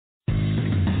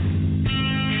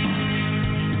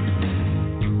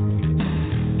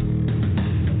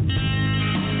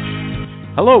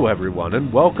Hello, everyone,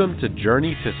 and welcome to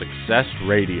Journey to Success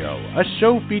Radio, a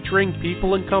show featuring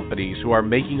people and companies who are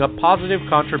making a positive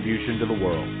contribution to the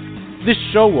world. This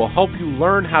show will help you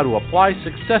learn how to apply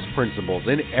success principles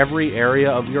in every area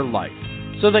of your life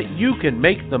so that you can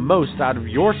make the most out of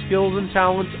your skills and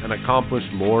talents and accomplish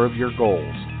more of your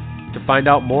goals. To find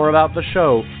out more about the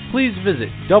show, please visit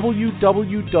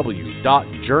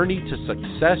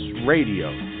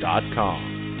www.journeytosuccessradio.com.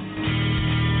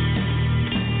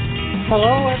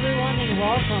 Hello, everyone, and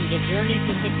welcome to Journey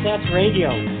to Success Radio.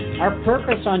 Our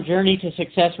purpose on Journey to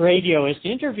Success Radio is to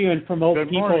interview and promote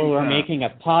people who are making a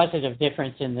positive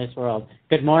difference in this world.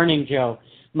 Good morning, Joe.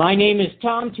 My name is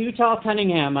Tom Too Tall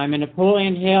Cunningham. I'm a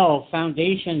Napoleon Hill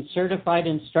Foundation certified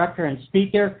instructor and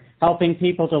speaker, helping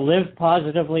people to live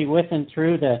positively with and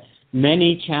through the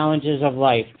many challenges of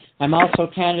life. I'm also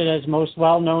Canada's most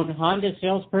well-known Honda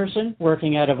salesperson,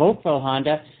 working out of Oakville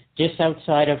Honda, just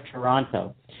outside of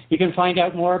Toronto. You can find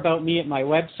out more about me at my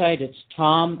website. It's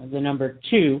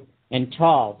Tom2 and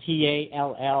Tall,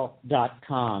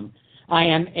 TALL.com. I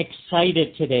am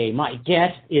excited today. My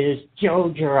guest is Joe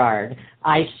Girard.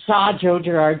 I saw Joe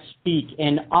Girard speak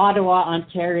in Ottawa,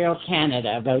 Ontario,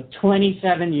 Canada, about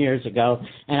 27 years ago,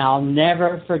 and I'll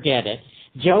never forget it.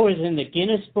 Joe is in the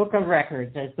Guinness Book of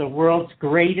Records as the world's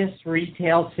greatest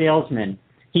retail salesman.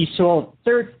 He sold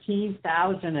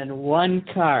 13,001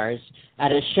 cars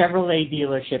at a Chevrolet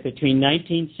dealership between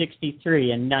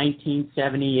 1963 and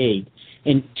 1978.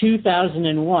 In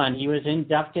 2001, he was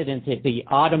inducted into the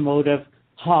Automotive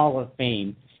Hall of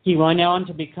Fame. He went on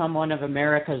to become one of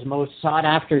America's most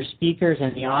sought-after speakers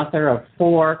and the author of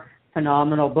 4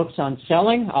 phenomenal books on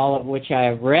selling, all of which I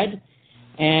have read.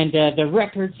 And the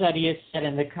records that he has set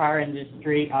in the car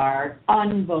industry are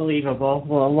unbelievable,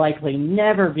 will likely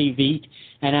never be beat.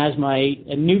 And as my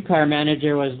new car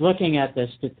manager was looking at the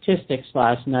statistics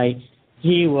last night,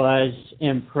 he was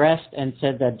impressed and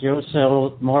said that Joe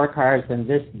sold more cars than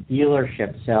this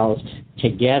dealership sells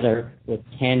together with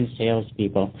 10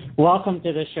 salespeople. Welcome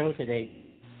to the show today.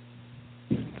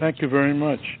 Thank you very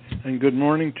much, and good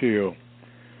morning to you.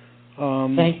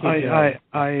 Thank you, Joe.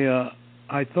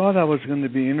 I thought I was going to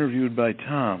be interviewed by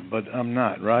Tom, but I'm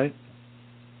not, right?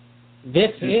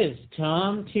 This is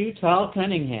Tom Too Tall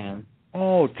Cunningham.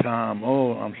 Oh, Tom.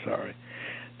 Oh, I'm sorry.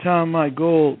 Tom, my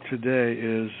goal today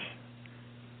is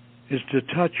to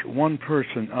touch one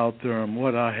person out there on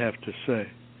what I have to say.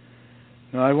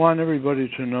 Now, I want everybody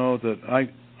to know that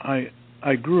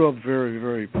I grew up very,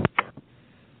 very poor.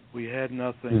 We had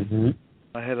nothing. Mm-hmm.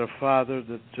 I had a father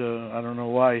that, I don't know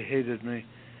why he hated me.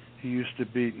 He used to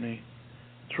beat me,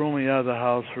 throw me out of the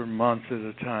house for months at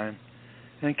a time,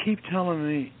 and keep telling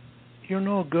me, you're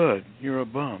no good, you're a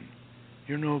bum.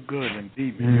 You're no good, and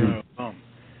beat me, you're a bum.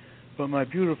 But my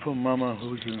beautiful mama,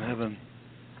 who's in heaven,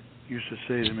 used to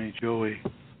say to me, Joey,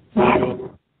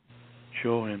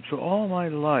 show him. So all my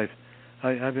life,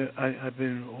 I've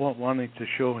been wanting to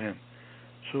show him.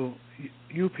 So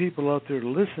you people out there,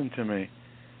 listen to me,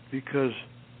 because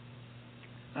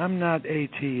I'm not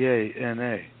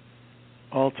ATANA,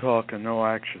 all talk and no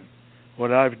action.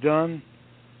 What I've done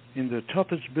in the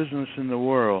toughest business in the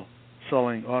world,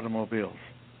 selling automobiles.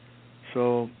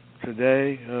 So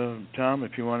today, Tom,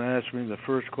 if you want to ask me the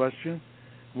first question,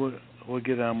 we'll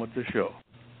get on with the show.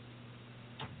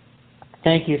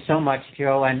 Thank you so much,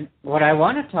 Joe. And what I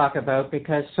want to talk about,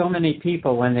 because so many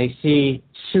people, when they see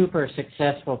super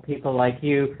successful people like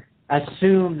you,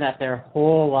 assume that their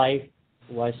whole life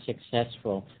was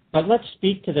successful. But let's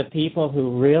speak to the people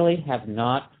who really have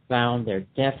not found their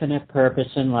definite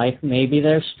purpose in life. Maybe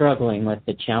they're struggling with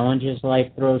the challenges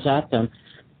life throws at them.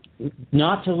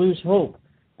 Not to lose hope.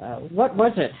 What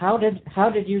was it? How did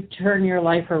you turn your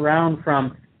life around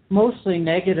from mostly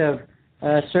negative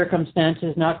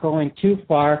circumstances, not going too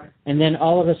far, and then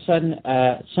all of a sudden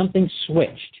something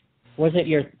switched? Was it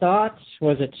your thoughts?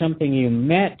 Was it something you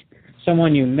met?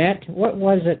 Someone you met? What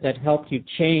was it that helped you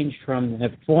change from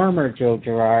the former Joe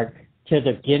Girard to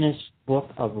the Guinness Book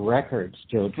of Records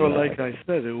Joe Girard? Well, like I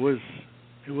said, it was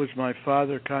my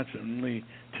father constantly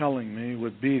telling me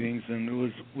with beatings and it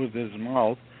was with his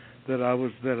mouth that I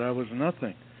was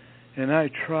nothing. And I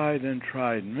tried and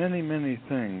tried many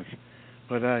things,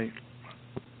 but I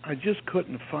just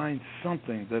couldn't find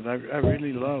something that I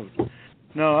really loved.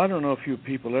 Now, I don't know if you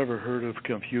people ever heard of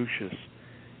Confucius.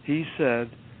 He said,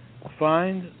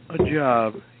 find a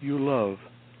job you love,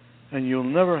 and you'll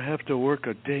never have to work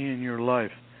a day in your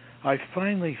life. I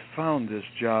finally found this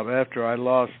job after I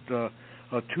lost a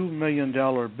 $2 million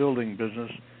building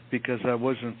business because I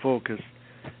wasn't focused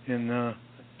at the end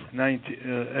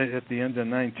of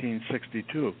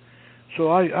 1962. So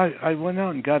I went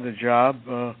out and got a job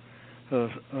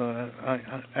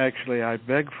I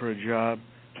begged for a job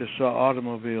to sell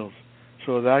automobiles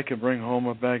so that I could bring home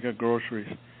a bag of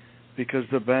groceries, because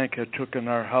the bank had taken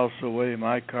our house away,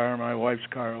 my car, my wife's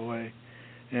car away,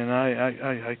 and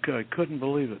I couldn't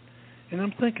believe it. And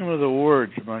I'm thinking of the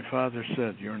words my father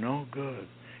said, "You're no good.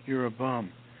 You're a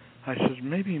bum." I said,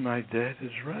 maybe my dad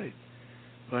is right.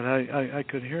 But I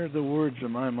could hear the words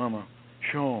of my mama,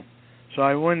 show him. So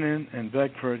I went in and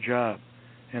begged for a job.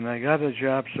 And I got a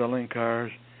job selling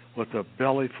cars with a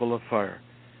belly full of fire.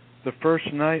 The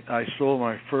first night I sold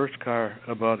my first car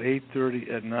about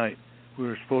 8:30 at night. We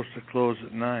were supposed to close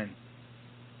at 9.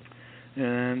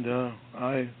 And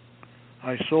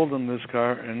I sold him this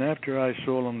car. And after I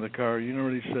sold him the car, you know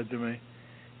what he said to me?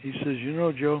 He says, you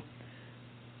know, Joe,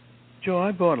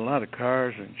 I bought a lot of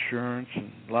cars, insurance,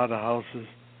 and a lot of houses,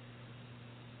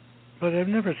 but I've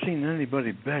never seen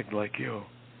anybody beg like you.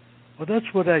 Well,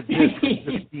 that's what I did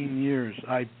for 15 years.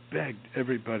 I begged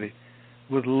everybody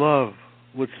with love,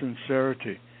 with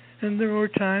sincerity. And there were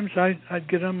times I'd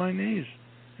get on my knees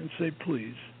and say,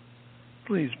 please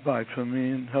buy for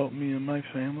me and help me and my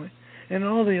family. And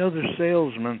all the other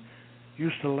salesmen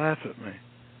used to laugh at me.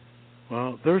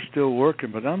 Well, they're still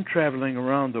working, but I'm traveling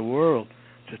around the world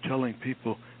to telling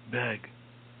people,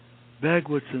 beg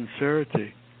with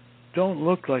sincerity. Don't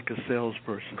look like a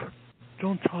salesperson.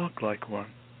 Don't talk like one.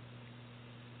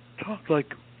 Talk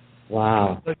like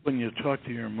when you talk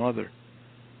to your mother,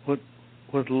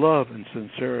 with love and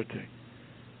sincerity.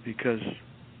 Because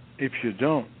if you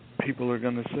don't, people are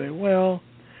going to say, well,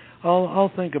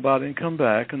 I'll think about it and come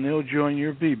back, and they'll join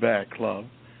your Be Back Club.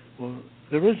 Well,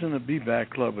 there isn't a Be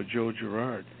Back Club of Joe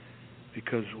Girard.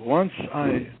 Because once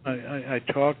I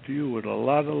talk to you with a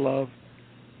lot of love,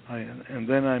 and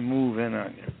then I move in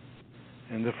on you.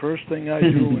 And the first thing I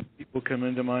do when people come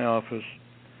into my office,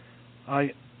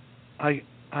 I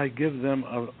give them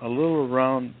a little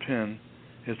round pin.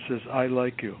 It says, I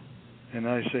like you. And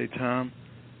I say, Tom,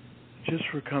 just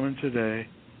for coming today,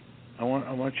 I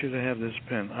want you to have this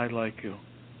pin. I like you.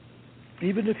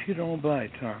 Even if you don't buy,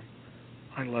 Tom,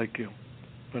 I like you.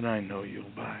 But I know you'll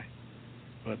buy.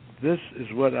 But this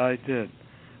is what I did.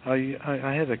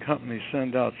 I had a company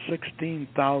send out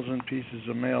 16,000 pieces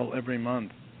of mail every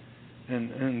month.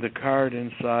 And the card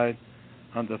inside,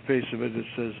 on the face of it, it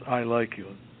says, I like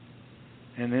you.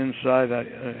 And inside,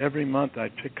 every month I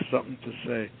pick something to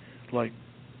say, like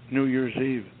New Year's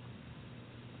Eve.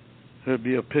 There'd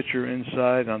be a picture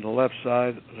inside. On the left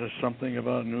side, there's something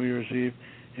about New Year's Eve.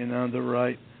 And on the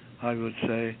right, I would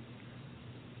say,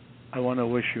 I want to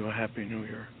wish you a Happy New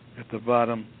Year. At the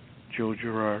bottom, Joe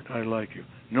Girard, I like you.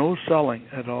 No selling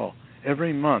at all.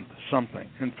 Every month, something.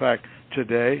 In fact,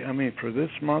 today, for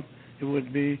this month, it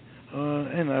would be,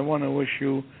 and I want to wish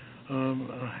you a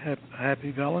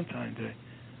happy Valentine's Day.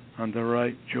 On the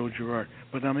right, Joe Girard.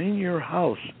 But I'm in your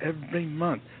house every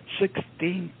month,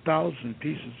 16,000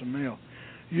 pieces of mail.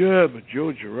 Yeah, but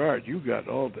Joe Girard, you got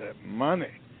all that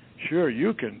money. Sure,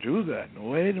 you can do that.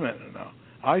 Wait a minute now.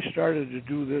 I started to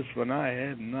do this when I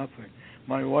had nothing.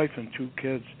 My wife and 2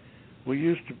 kids, we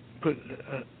used to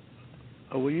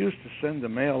send the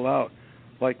mail out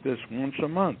like this once a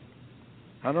month.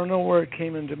 I don't know where it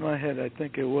came into my head. I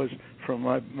think it was from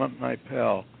my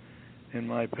pal. And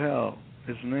my pal,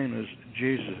 his name is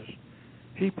Jesus.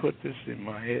 He put this in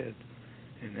my head.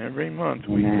 And every month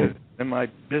we did it. And my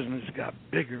business got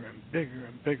bigger and bigger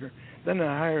and bigger. Then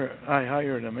I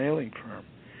hired a mailing firm.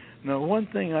 Now, one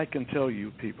thing I can tell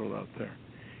you people out there,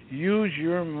 use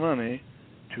your money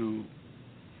to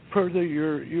further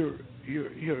your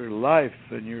life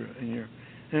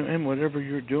and whatever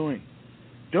you're doing.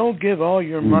 Don't give all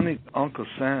your money to Uncle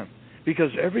Sam,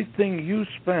 because everything you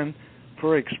spend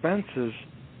for expenses,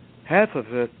 half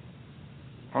of it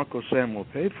Uncle Sam will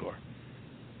pay for.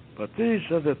 But these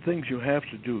are the things you have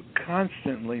to do.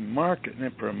 Constantly market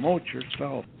and promote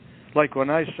yourself. Like when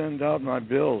I send out my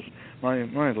bills, my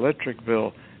electric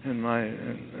bill and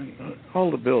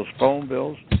all the bills, phone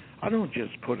bills, I don't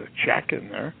just put a check in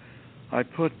there. I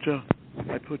put 2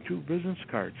 business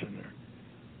cards in there.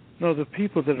 No, the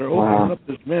people that are opening up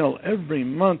this mail every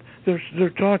month,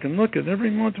 they're talking. Look, every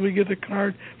month we get a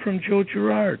card from Joe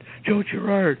Girard, Joe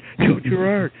Girard, Joe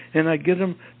Girard, and I get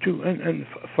them to, and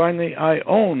finally I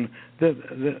own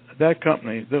that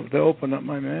company. They open up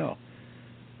my mail,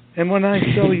 and when I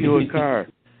sell you a car,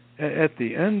 at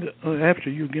the end,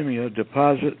 after you give me a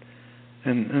deposit,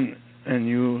 and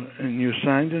you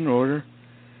signed an order,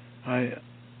 I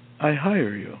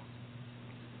hire you.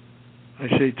 I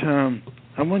say, Tom,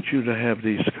 I want you to have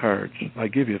these cards. I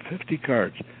give you 50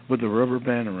 cards with a rubber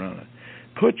band around it.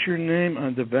 Put your name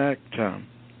on the back, Tom,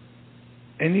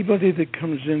 Anybody that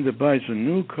comes in that buys a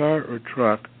new car or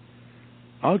truck,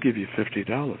 I'll give you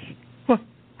 $50. Well,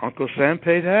 Uncle Sam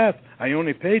paid half. I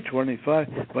only paid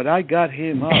 $25, but I got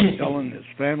him out telling his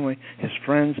family, his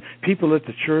friends, people at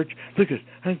the church, look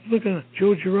at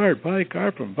Joe Girard, buy a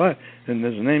car from him, buy, and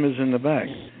his name is in the back.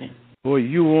 Boy,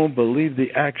 you won't believe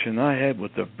the action I had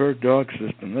with the bird dog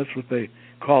system. That's what they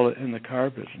call it in the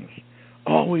car business.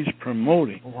 Always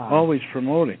promoting, always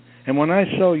promoting. And when I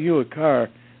sell you a car,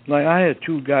 like I had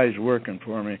 2 guys working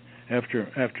for me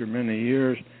after many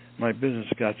years, my business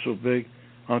got so big,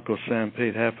 Uncle Sam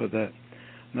paid half of that.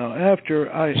 Now,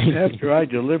 after I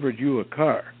delivered you a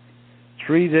car,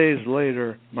 3 days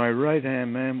later, my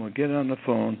right-hand man would get on the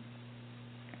phone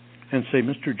and say,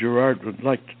 Mr. Girard would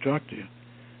like to talk to you.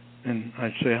 And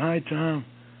I'd say, hi, Tom.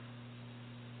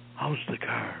 How's the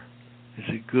car? Is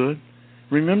it good?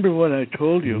 Remember what I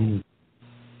told you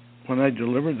when I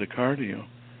delivered the car to you.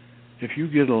 If you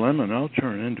get a lemon, I'll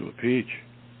turn it into a peach.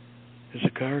 Is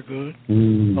the car good?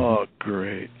 Oh,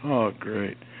 great. Oh,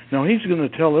 great. Now, he's going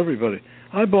to tell everybody,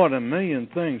 I bought 1 million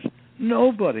things.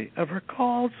 Nobody ever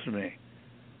calls me.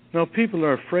 Now, people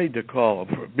are afraid to call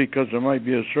because there might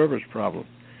be a service problem.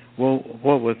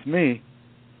 Well, with me,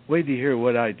 wait to hear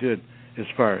what I did as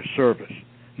far as service.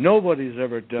 Nobody's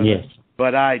ever done it,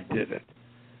 but I did it.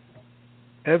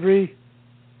 Every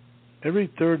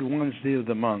 3rd Wednesday of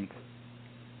the month,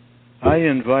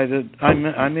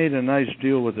 I made a nice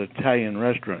deal with an Italian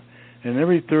restaurant, and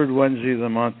every 3rd Wednesday of the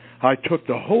month, I took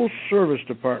the whole service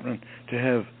department to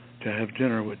have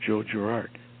dinner with Joe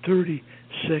Girard.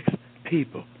 36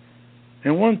 people.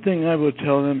 And one thing I would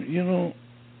tell them, you know,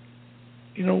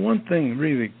 one thing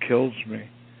really kills me.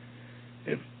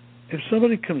 If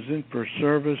somebody comes in for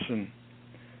service and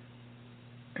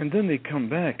then they come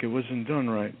back, it wasn't done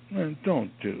right, man,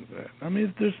 don't do that. I mean,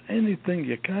 if there's anything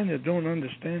you kind of don't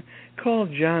understand, call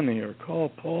Johnny or call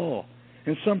Paul.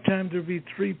 And sometimes there'd be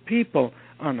 3 people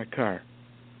on a car.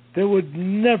 There would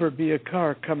never be a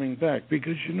car coming back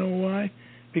because you know why?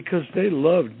 Because they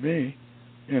loved me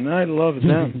and I loved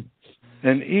them.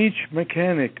 And each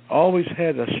mechanic always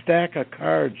had a stack of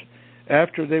cards.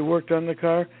 After they worked on the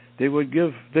car, they would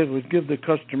give the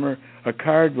customer a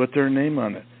card with their name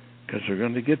on it because they're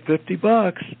going to get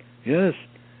 $50. Yes.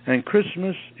 And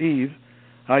Christmas Eve,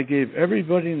 I gave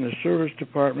everybody in the service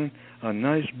department a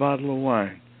nice bottle of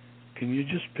wine. Can you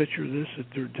just picture this at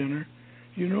their dinner?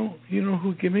 You know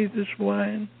who gave me this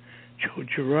wine? Joe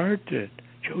Girard did.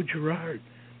 Joe Girard.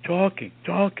 Talking.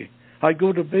 I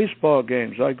go to baseball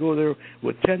games. I go there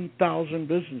with 10,000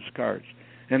 business cards.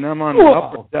 And I'm on the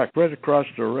upper deck, right across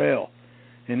the rail.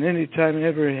 And anytime it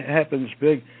ever happens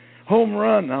big, home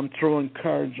run, I'm throwing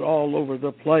cards all over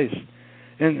the place.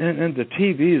 And the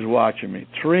TV is watching me.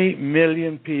 3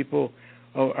 million people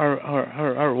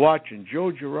are watching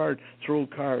Joe Girard throw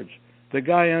cards. The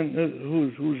guy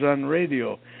who's on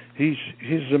radio, he's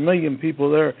 1 million people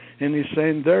there, and he's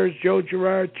saying, there's Joe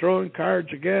Girard throwing cards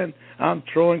again. I'm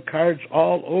throwing cards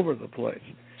all over the place.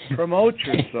 Promote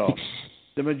yourself.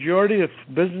 The majority of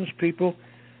business people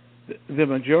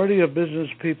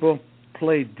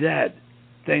play dead.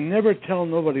 They never tell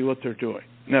nobody what they're doing.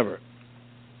 Never.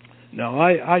 Now,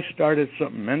 I started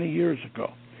something many years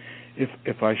ago.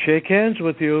 If I shake hands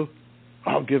with you,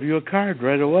 I'll give you a card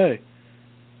right away.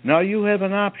 Now you have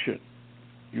an option.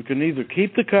 You can either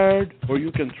keep the card or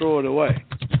you can throw it away.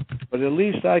 But at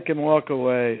least I can walk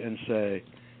away and say,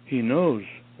 he knows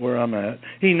where I'm at.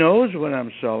 He knows what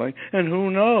I'm selling. And who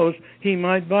knows, he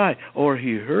might buy. Or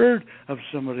he heard of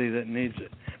somebody that needs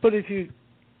it. But if you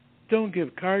don't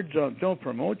give cards out, don't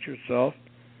promote yourself,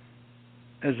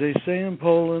 as they say in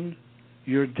Poland,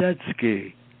 you're dead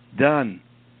ski. Done.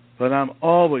 But I'm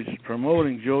always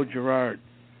promoting Joe Girard.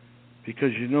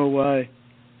 Because you know why?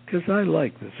 Because I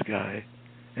like this guy.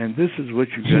 And this is what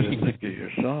you got to think of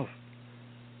yourself.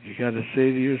 You got to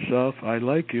say to yourself, I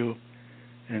like you.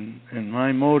 And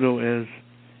my motto is,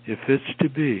 if it's to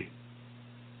be,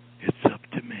 it's up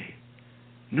to me.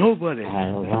 Nobody is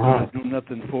going to do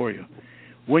nothing for you.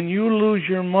 When you lose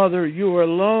your mother, you are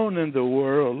alone in the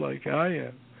world like I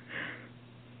am.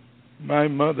 My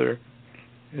mother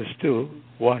is still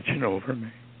watching over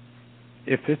me.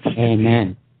 If it's to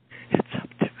be, it's up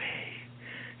to me.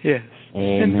 Yes.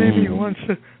 Amen. And maybe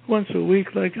once a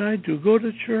week like I do, go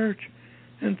to church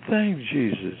and thank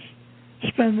Jesus.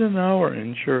 Spend an hour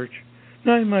in church.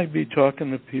 Now I might be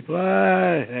talking to people,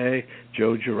 hey,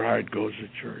 Joe Girard goes to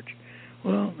church.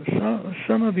 Well,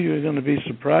 some of you are going to be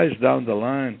surprised down the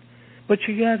line. But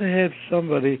you got to have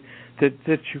somebody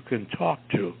that you can talk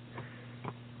to.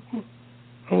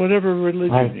 Or whatever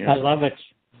religion you're in. I love it.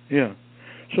 Yeah.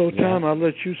 So, Tom, I'll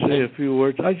let you say a few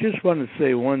words. I just want to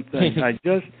say one thing. I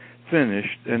just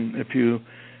finished, and if you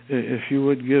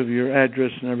would give your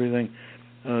address and everything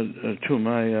to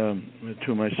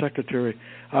my secretary,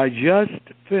 I just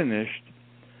finished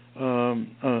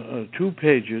 2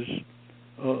 pages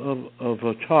of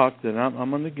a talk that I'm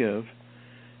going to give.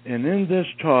 And in this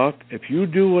talk, if you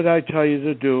do what I tell you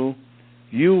to do,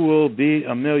 you will be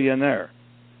a millionaire,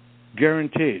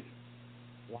 guaranteed.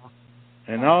 Wow.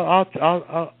 And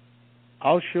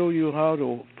I'll show you how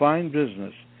to find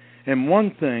business. And one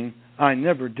thing I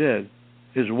never did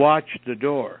is watch the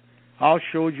door. I'll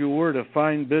show you where to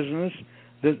find business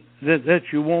that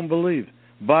you won't believe.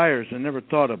 Buyers that never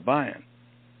thought of buying.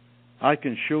 I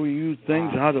can show you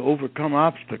things how to overcome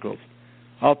obstacles.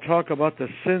 I'll talk about the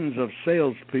sins of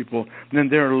salespeople,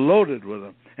 and they're loaded with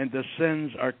them. And the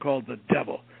sins are called the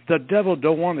devil. The devil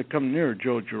don't want to come near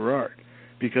Joe Girard,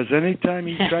 because anytime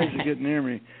he tries to get near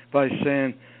me by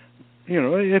saying,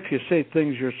 if you say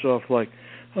things yourself like,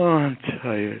 "Oh, I'm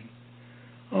tired.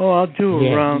 Oh, I'll do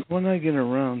a round when I get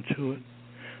around to it.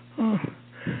 Oh,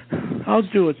 I'll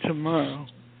do it tomorrow."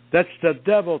 That's the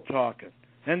devil talking.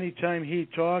 Anytime he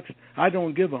talks, I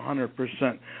don't give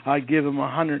 100%. I give him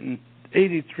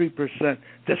 183%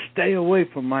 to stay away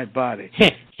from my body.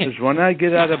 Because when I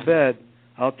get out of bed,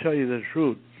 I'll tell you the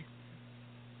truth.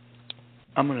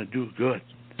 I'm going to do good.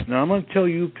 Now, I'm going to tell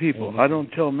you people, I don't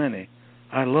tell many,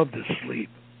 I love to sleep.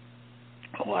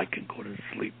 Oh, I can go to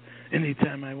sleep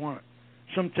anytime I want.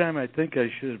 Sometime I think I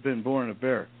should have been born a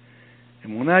bear.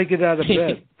 And when I get out of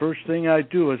bed, first thing I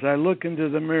do is I look into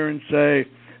the mirror and say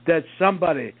that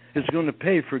somebody is going to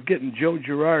pay for getting Joe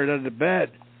Girard out of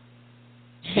bed.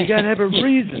 You got to have a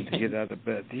reason to get out of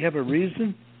bed. Do you have a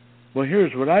reason? Well,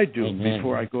 here's what I do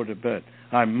before I go to bed.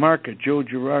 I mark a Joe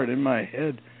Girard in my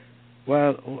head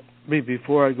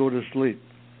before I go to sleep.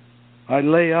 I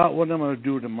lay out what I'm going to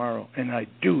do tomorrow, and I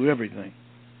do everything.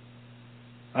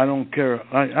 I don't care.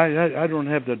 I don't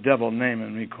have the devil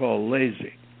naming me called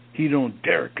lazy. He don't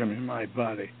dare come in my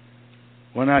body.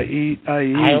 When I eat, I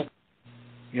eat.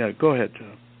 Yeah, go ahead,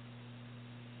 Tom.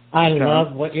 I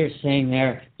love what you're saying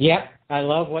there. Yep, I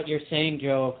love what you're saying,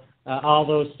 Joe. All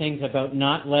those things about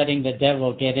not letting the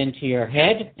devil get into your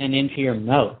head and into your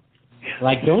mouth.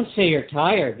 Like, don't say you're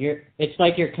tired. It's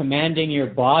like you're commanding your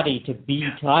body to be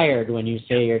tired when you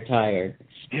say you're tired.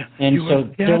 Yeah, and so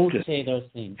don't say those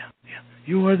things. Yeah.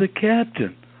 You are the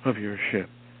captain of your ship.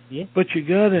 Yeah. But you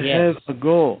got to have a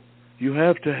goal. You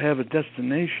have to have a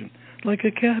destination, like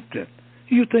a captain.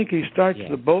 You think he starts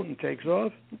the boat and takes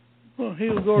off? Well,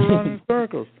 he'll go around in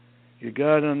circles. You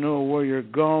got to know where you're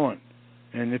going.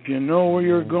 And if you know where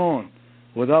you're going,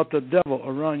 without the devil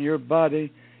around your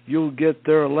body, you'll get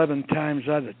there 11 times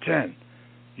out of 10.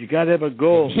 You got to have a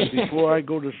goal. Before I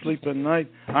go to sleep at night,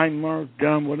 I mark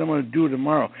down what I'm going to do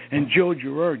tomorrow. And Joe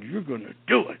Girard, you're going to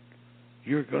do it.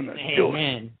 You're going to do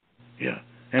it. Yeah.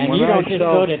 And when you don't just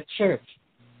go to church.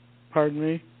 Pardon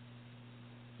me?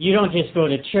 You don't just go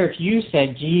to church. You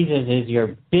said Jesus is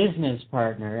your business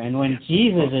partner. And when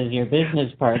Jesus is your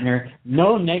business partner,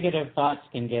 no negative thoughts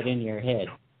can get in your head.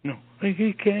 No,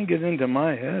 he can't get into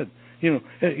my head.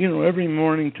 Every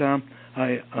morning, Tom,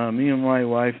 me and my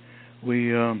wife,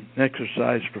 we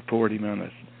exercise for 40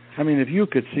 minutes. I mean, if you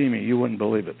could see me, you wouldn't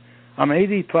believe it. I'm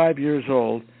 85 years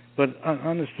old, but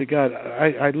honest to God,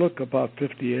 I look about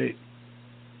 58.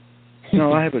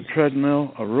 I have a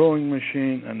treadmill, a rowing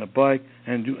machine, and a bike,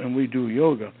 and we do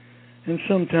yoga. And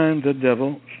sometimes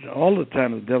all the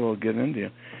time the devil will get into you.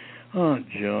 "Oh,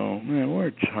 Joe, man,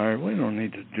 we're tired. We don't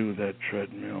need to do that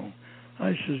treadmill."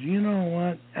 I says, "You know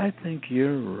what? I think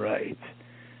you're right."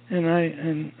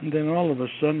 And then all of a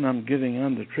sudden I'm getting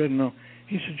on the treadmill.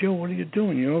 He said, "Joe, what are you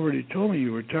doing? You already told me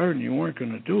you were tired and you weren't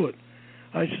going to do it."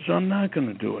 I says, "I'm not going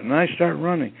to do it." And I start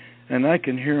running. And I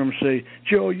can hear him say,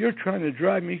 "Joe, you're trying to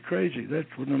drive me crazy. That's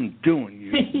what I'm doing,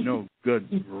 you no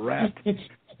good rat."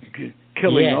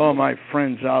 Killing all my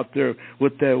friends out there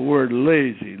with that word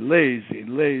lazy, lazy,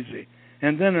 lazy.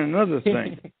 And then another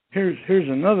thing. Here's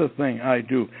another thing I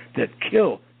do that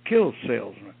kills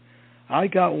salesmen. I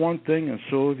got one thing, and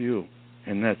so have you,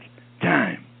 and that's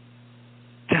time.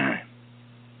 Time.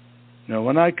 Now,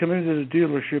 when I come into the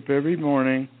dealership every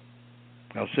morning,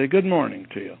 I'll say good morning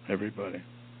to you, everybody.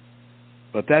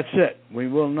 But that's it. We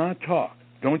will not talk.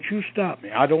 Don't you stop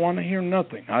me. I don't want to hear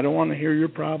nothing. I don't want to hear your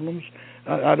problems.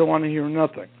 I don't want to hear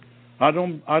nothing. I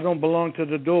don't belong to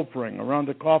the dope ring around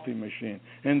the coffee machine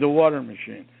and the water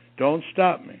machine. Don't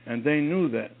stop me. And they knew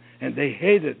that. And they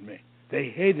hated me. They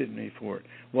hated me for it.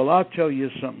 Well, I'll tell you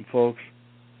something, folks.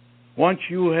 Once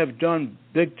you have done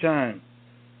big time,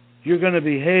 you're going to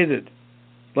be hated.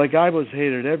 Like I was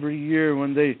hated every year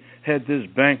when they had this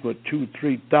banquet,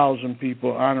 2,000-3,000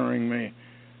 people honoring me.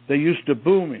 They used to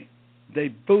boo me. They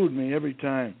booed me every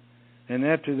time. And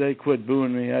after they quit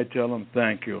booing me, I tell them,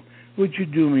 thank you. Would you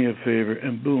do me a favor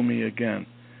and boo me again?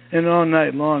 And all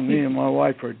night long, me and my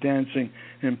wife are dancing,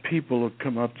 and people will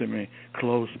come up to me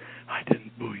close. I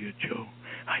didn't boo you, Joe.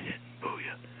 I didn't boo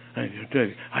you.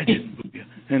 I didn't boo you.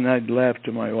 And I'd laugh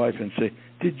to my wife and say,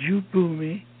 did you boo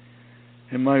me?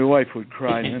 And my wife would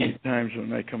cry many times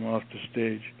when I come off the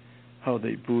stage, how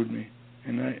they booed me.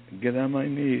 And I get on my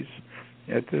knees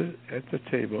at the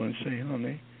table and say,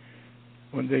 honey,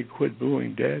 when they quit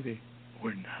booing Daddy,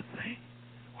 we're nothing.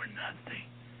 We're nothing.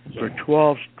 For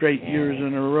 12 straight years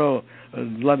in a row,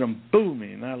 let them boo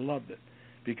me, and I loved it.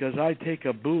 Because I take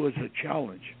a boo as a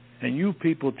challenge. And you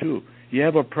people, too. You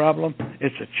have a problem,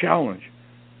 it's a challenge.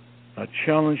 A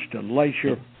challenge to light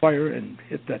your fire and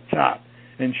hit the top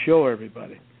and show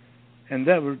everybody. And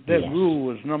that rule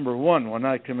was number one when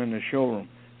I come in the showroom.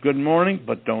 Good morning,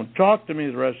 but don't talk to me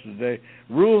the rest of the day.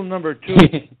 Rule number two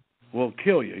will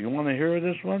kill you. You want to hear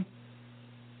this one?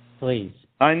 Please.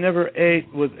 I never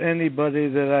ate with anybody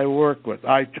that I work with.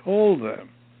 I told them,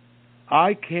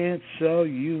 I can't sell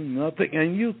you nothing,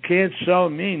 and you can't sell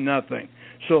me nothing.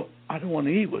 So I don't want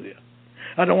to eat with you.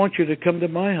 I don't want you to come to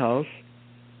my house.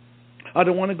 I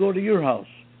don't want to go to your house.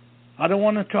 I don't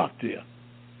want to talk to you.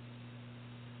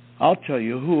 I'll tell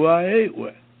you who I ate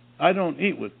with. I don't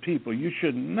eat with people. You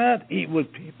should not eat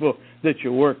with people that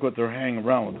you work with or hang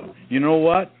around with them. You know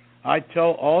what? I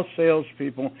tell all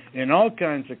salespeople in all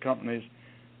kinds of companies,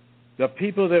 the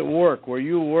people that work where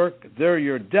you work, they're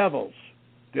your devils.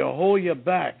 They'll hold you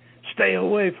back. Stay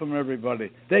away from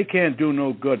everybody. They can't do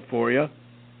no good for you.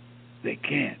 They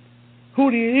can't. Who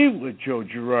do you eat with, Joe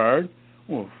Girard?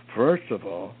 Well, first of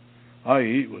all, I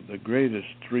eat with the greatest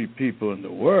three people in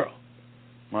the world.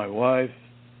 My wife,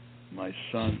 my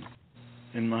son,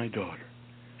 and my daughter.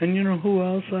 And you know who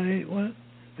else I ate with?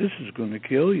 This is going to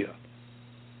kill you.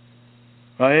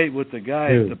 I ate with the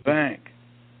guy at the bank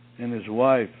and his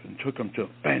wife and took them to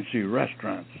fancy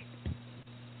restaurants.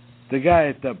 The guy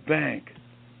at the bank,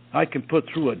 I can put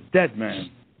through a dead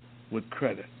man with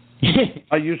credit.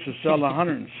 I used to sell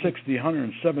 160,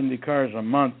 170 cars a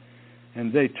month,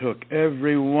 and they took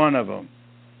every one of them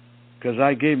because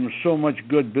I gave them so much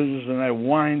good business and I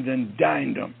wined and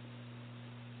dined them.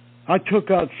 I took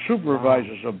out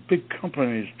supervisors of big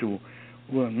companies to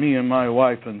me and my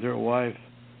wife and their wife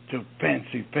to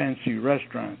fancy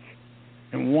restaurants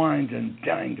and wined and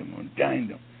dined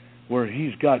them, where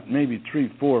he's got maybe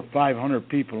 300, 400, 500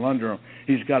 people under him.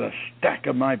 He's got a stack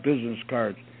of my business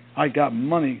cards. I got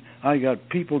money. I got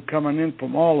people coming in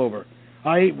from all over.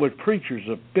 I ate with preachers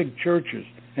of big churches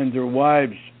and their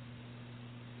wives.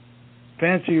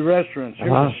 Fancy restaurants.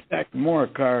 Here's a stack more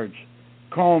cards.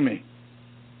 Call me,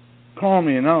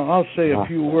 and I'll say a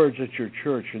few words at your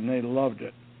church, and they loved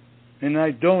it. And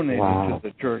I donated to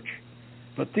the church.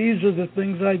 But these are the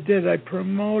things I did. I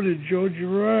promoted Joe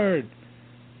Girard.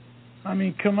 I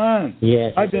mean, come on.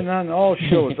 Yes. I've been on all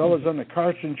shows. I was on the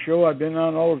Carson Show. I've been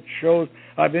on all shows.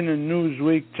 I've been in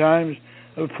Newsweek, Times,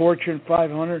 Fortune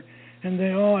 500, and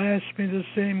they all ask me the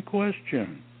same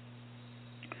question.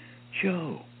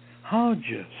 Joe, how'd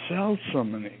you sell so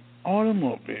many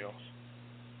automobiles?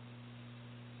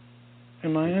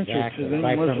 And my answer to them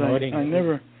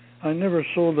was, I never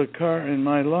sold a car in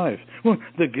my life. Well,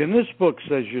 the Guinness Book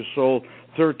says you sold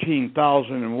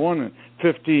 13,001 in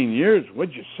 15 years.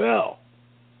 What'd you sell?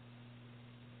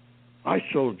 I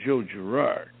sold Joe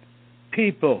Girard.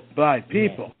 People buy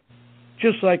people.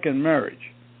 Just like in marriage.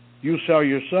 You sell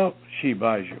yourself, she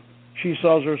buys you. She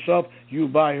sells herself, you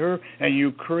buy her, and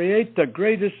you create the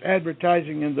greatest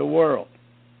advertising in the world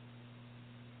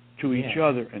to each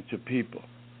other and to people.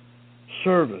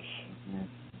 Service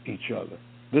each other.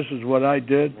 This is what I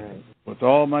did with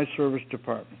all my service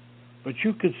department. But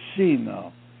you could see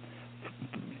now,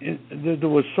 there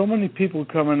was so many people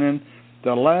coming in.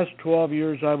 The last 12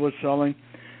 years I was selling,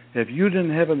 if you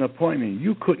didn't have an appointment,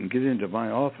 you couldn't get into my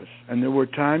office. And there were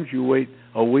times you wait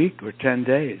a week or 10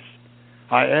 days.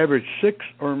 I averaged 6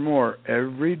 or more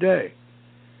every day.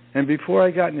 And before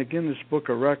I got in the Guinness Book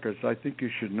of Records, I think you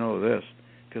should know this,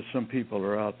 because some people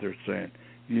are out there saying,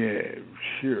 yeah,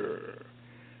 sure.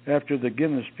 After the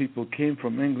Guinness people came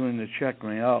from England to check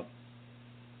me out,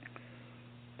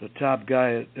 the top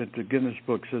guy at the Guinness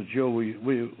Book says, Joe, we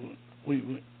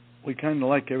kind of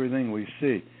like everything we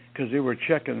see, because they were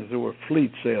checking if there were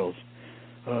fleet sales,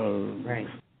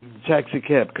 taxi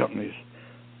cab companies.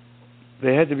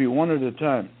 They had to be one at a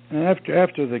time. And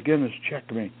after the Guinness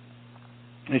checked me,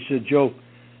 they said, Joe,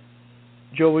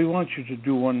 we want you to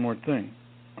do one more thing.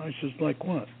 I says, like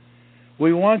what?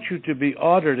 We want you to be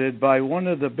audited by one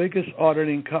of the biggest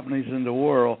auditing companies in the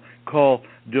world called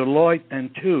Deloitte and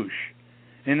Touche.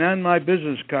 And on my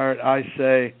business card, I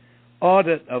say,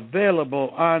 audit available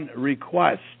on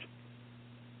request.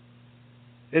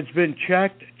 It's been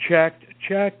checked.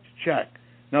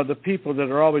 Now, the people that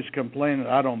are always complaining,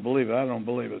 I don't believe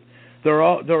it. They're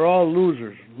all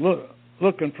losers,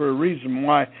 looking for a reason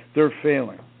why they're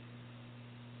failing.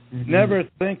 Mm-hmm. Never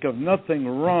think of nothing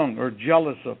wrong or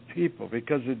jealous of people,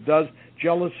 because it does.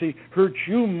 Jealousy hurts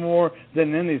you more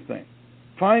than anything.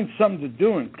 Find something to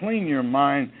do and clean your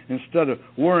mind instead of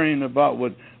worrying about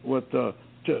what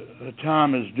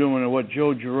Tom is doing or what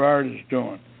Joe Girard is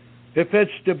doing. If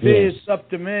it's to be, it's up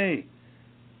to me.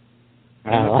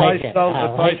 And if I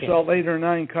sell 8 or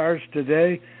 9 cars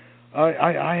today,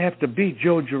 I have to beat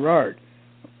Joe Girard.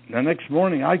 The next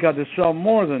morning, I got to sell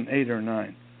more than 8 or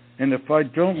 9. And if I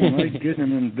don't, when I get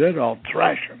him in bed, I'll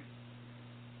trash him.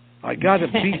 I got to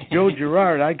beat Joe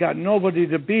Girard. I got nobody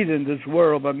to beat in this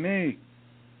world but me.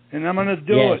 And I'm going to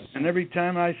do it. And every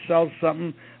time I sell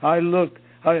something, I look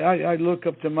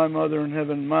up to my mother in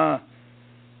heaven. Ma,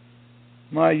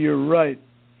 you're right.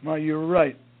 Ma, you're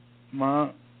right.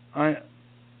 Ma, I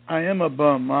am a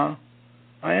bum, Ma.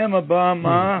 I am a bum,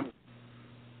 Ma.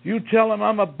 You tell him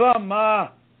I'm a bum, Ma.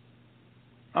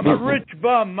 I'm a rich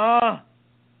bum, Ma.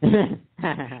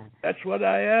 That's what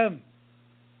I am.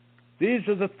 These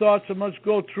are the thoughts that must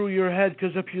go through your head,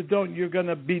 because if you don't, you're going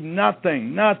to be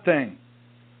nothing.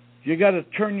 You got to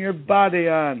turn your body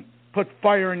on, put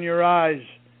fire in your eyes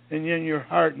and in your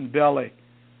heart and belly.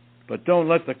 But don't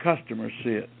let the customer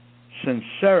see it.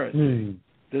 Sincerity.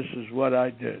 This is what I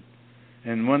did.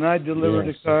 And when I delivered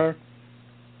a car,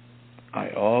 I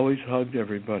always hugged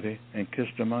everybody and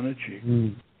kissed them on the cheek.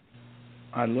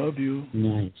 I love you.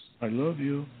 Nice. I love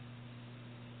you.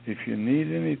 If you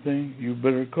need anything, you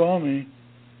better call me.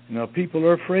 Now, people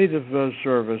are afraid of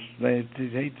service. They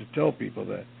hate to tell people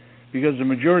that, because the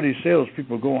majority of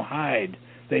salespeople go and hide.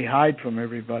 They hide from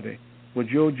everybody. Well,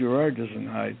 Joe Girard doesn't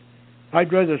hide.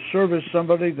 I'd rather service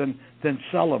somebody than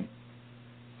sell them.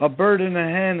 A bird in the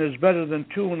hand is better than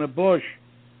 2 in the bush.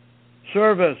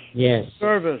 Service. Yes.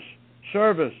 Service.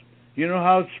 You know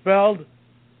how it's spelled?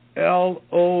 Love.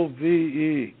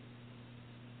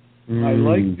 I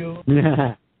like you.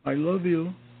 I love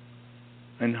you.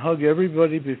 And hug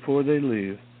everybody before they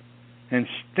leave. And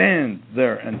stand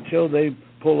there until they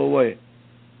pull away.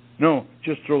 No,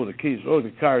 just throw the keys. Oh,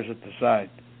 the car's at the side.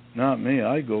 Not me.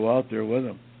 I go out there with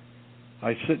them.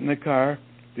 I sit in the car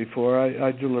before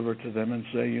I deliver to them and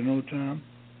say, you know, Tom,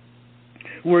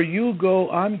 where you go,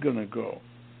 I'm going to go.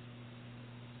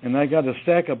 And I got a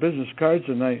stack of business cards,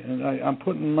 and I'm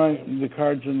putting the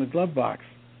cards in the glove box.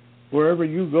 Wherever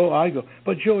you go, I go.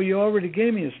 But, Joe, you already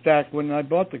gave me a stack when I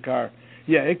bought the car.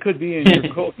 Yeah, it could be in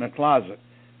your coat in the closet.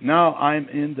 Now I'm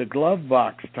in the glove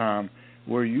box, Tom.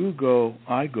 Where you go,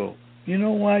 I go. You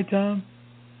know why, Tom?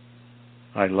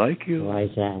 I like you. Why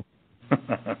is that?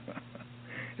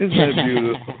 Isn't that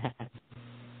beautiful?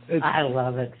 I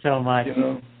love it so much. You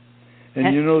know,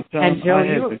 and you know, Tom, and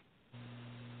Joe,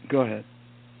 go ahead.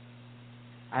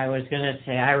 I was going to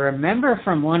say, I remember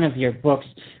from one of your books,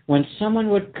 when someone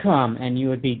would come and you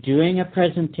would be doing a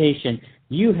presentation,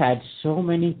 you had so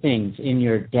many things in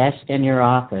your desk and your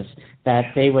office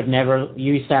that they would never.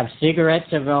 You used to have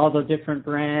cigarettes of all the different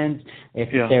brands.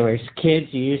 If there was kids,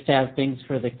 you used to have things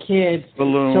for the kids.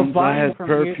 Balloons. I had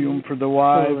perfume for the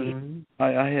wives.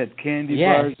 I had candy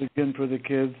bars again for the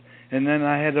kids. And then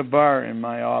I had a bar in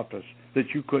my office that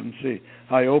you couldn't see.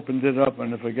 I opened it up,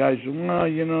 and if a guy said, well,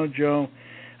 you know, Joe,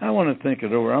 I want to think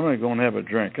it over. I'm going to go and have a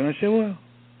drink. And I say, well,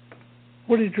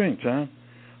 what do you drink, Tom?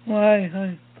 Well,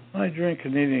 I drink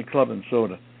Canadian Club and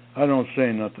soda. I don't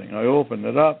say nothing. I open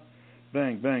it up,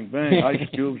 bang, bang, bang, ice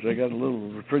cubes. I got a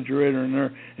little refrigerator in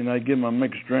there, and I give him a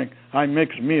mixed drink. I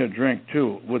mix me a drink,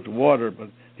 too, with water, but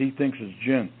he thinks it's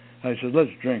gin. I said, let's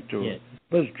drink to it.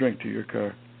 Let's drink to your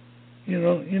car. You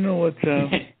know what, Tom?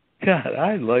 God,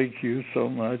 I like you so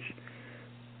much.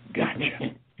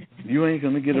 Gotcha. You ain't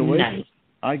going to get away from it.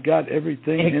 I got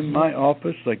everything in my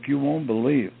office like you won't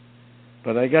believe.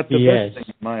 But I got the best thing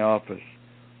in my office.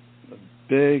 The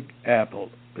big apple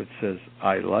that says,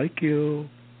 I like you.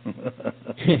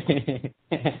 Didn't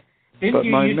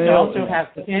you used to also have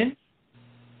pins?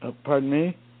 Pardon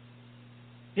me?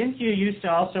 Didn't you used to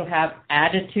also have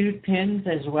attitude pins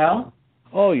as well?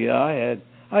 Oh, yeah, I had.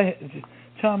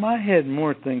 Tom, I had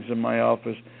more things in my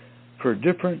office for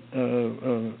different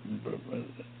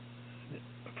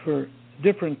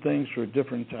things for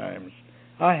different times.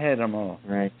 I had them all.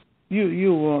 Right.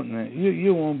 You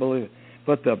won't believe it.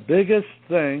 But the biggest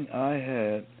thing I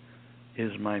had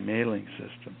is my mailing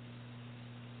system.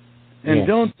 And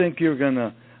don't think you're going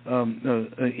to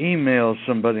email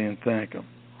somebody and thank them.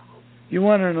 You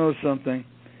want to know something?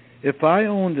 If I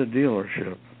owned a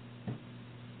dealership,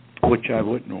 which I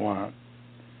wouldn't want,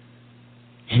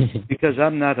 because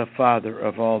I'm not a father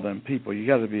of all them people. You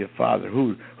got to be a father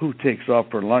who takes off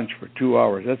for lunch for 2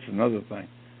 hours. That's another thing.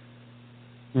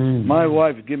 Mm-hmm. My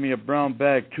wife give me a brown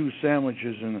bag, 2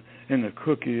 sandwiches, and a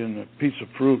cookie and a piece of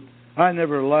fruit. I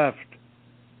never laughed.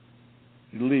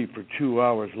 You leave for 2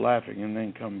 hours laughing and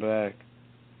then come back.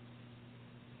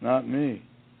 Not me.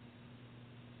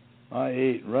 I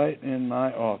ate right in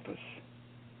my office.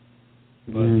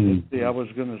 But let's see, I was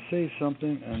going to say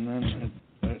something, and then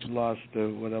I lost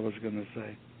what I was going to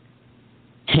say.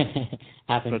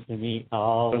 Happens to me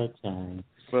all the time.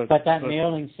 But that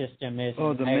mailing system is...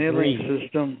 Oh, the mailing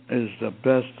system is the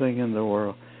best thing in the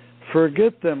world.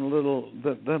 Forget them little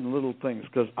things,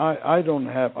 because I don't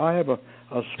have... I have a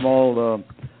small...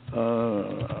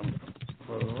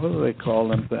 what do they call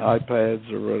them? The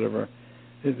iPads or whatever.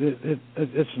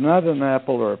 It's not an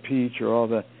Apple or a Peach or all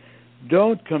that.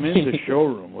 Don't come in the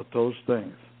showroom with those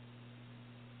things.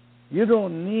 You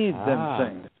don't need them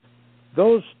things.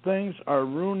 Those things are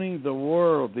ruining the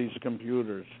world, these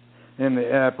computers and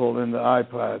the Apple and the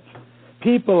iPads.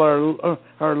 People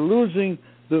are losing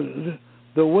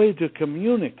the way to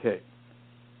communicate.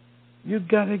 You've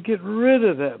got to get rid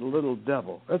of that little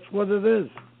devil. That's what it is.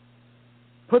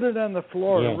 Put it on the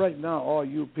floor right now, all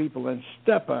you people, and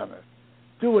step on it.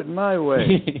 Do it my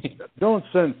way. Don't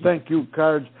send thank you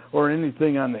cards or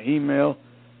anything on the email.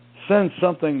 Send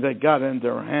something they got in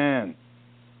their hand.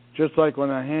 Just like when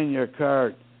I hand you a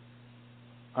card,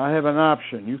 I have an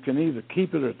option. You can either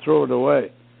keep it or throw it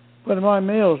away. But in my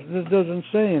mail, it doesn't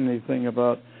say anything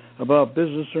about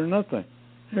business or nothing.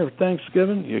 Here,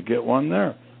 Thanksgiving, you get one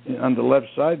there. On the left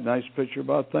side, nice picture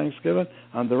about Thanksgiving.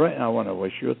 On the right, I want to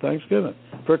wish you a Thanksgiving.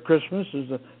 For Christmas is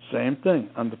the same thing.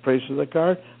 On the face of the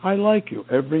card, I like you.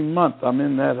 Every month, I'm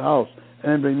in that house.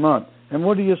 Every month. And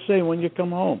what do you say when you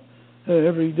come home?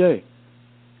 Every day.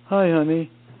 Hi, honey.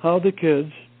 How the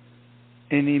kids?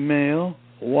 Any mail?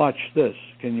 Watch this.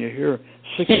 Can you hear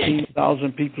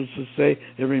 16,000 people to say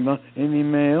every month? Any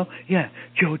mail? Yeah,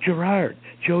 Joe Girard.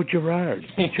 Joe Girard.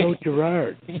 Joe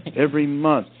Girard. Every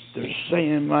month, they're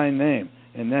saying my name,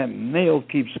 and that mail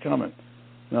keeps coming.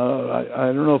 Now, I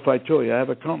don't know if I told you, I have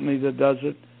a company that does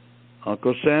it.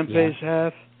 Uncle Sam pays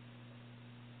half.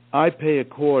 I pay a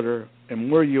quarter,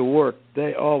 and where you work,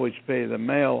 they always pay the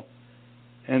mail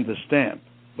and the stamp.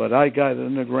 But I got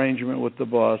an arrangement with the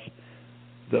boss.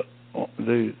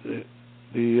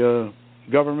 The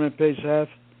government pays half.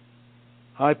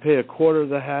 I pay a quarter of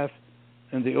the half,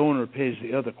 and the owner pays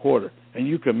the other quarter. And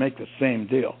you can make the same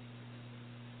deal.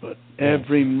 But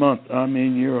every month I'm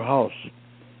in your house.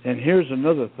 And here's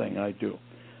another thing I do.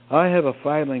 I have a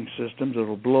filing system that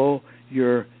will blow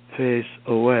your face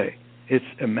away. It's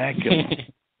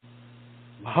immaculate.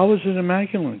 How is it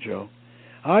immaculate, Joe?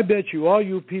 I bet you, all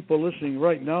you people listening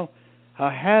right now,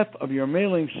 half of your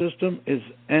mailing system is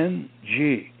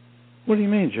NG. What do you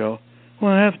mean, Joe?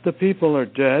 Well, half the people are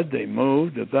dead. They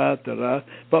moved, da-da.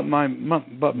 But my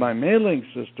mailing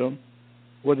system,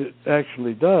 what it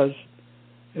actually does,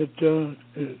 it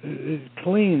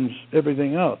cleans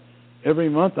everything out. Every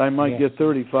month I might get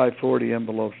 35, 40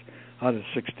 envelopes out of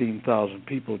 16,000.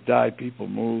 People died, people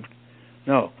moved.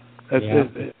 No. As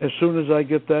soon as I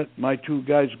get that, my 2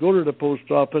 guys go to the post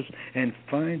office and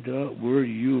find out where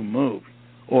you moved,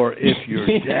 or if you're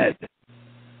dead,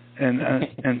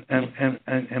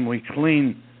 and we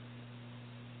clean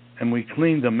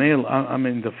the mail.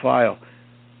 The file.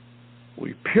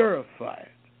 We purify it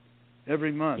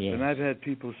every month. And I've had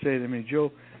people say to me,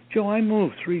 Joe, I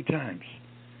moved 3 times,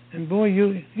 and boy,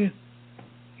 you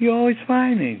always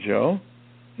find me, Joe.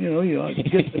 You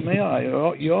get the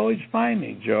mail. You always find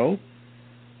me, Joe.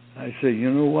 I say,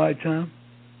 you know why, Tom?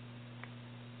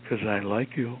 Because I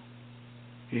like you.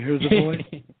 You hear the voice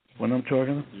when I'm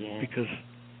talking? Because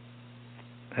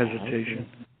hesitation.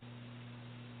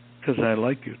 Because I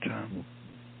like you, Tom.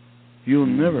 You'll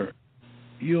never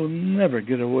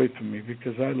get away from me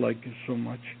because I like you so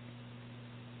much.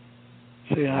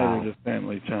 Say hi to the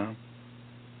family, Tom.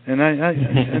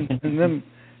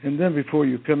 And then before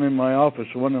you come in my office,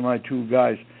 one of my 2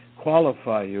 guys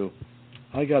qualify you.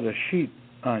 I got a sheet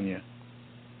on you,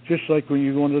 just like when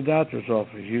you go in the doctor's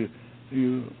office. You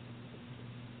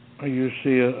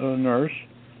see a nurse.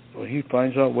 Well, he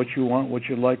finds out what you want, what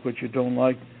you like, what you don't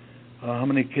like, how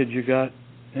many kids you got,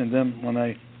 and then when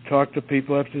I talk to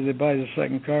people after they buy the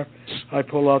second car, I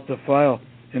pull out the file,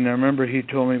 and I remember he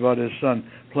told me about his son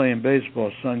playing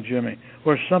baseball, son Jimmy,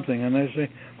 or something, and I say,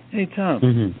 Hey, Tom.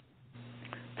 Mm-hmm.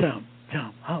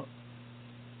 Tom,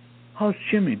 how's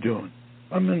Jimmy doing?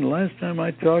 I mean, the last time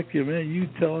I talked to you, man, you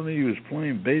telling me he was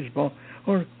playing baseball,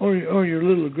 or your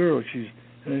little girl, she's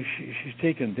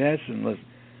taking dancing lessons,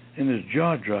 and his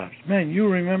jaw drops. Man, you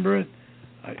remember it?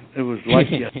 It was like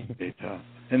yesterday, Tom,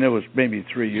 and it was maybe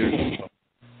 3 years ago.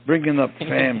 Bringing up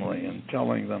family and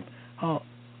telling them,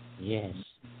 yes,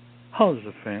 how's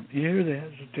the family? You hear the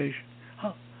hesitation?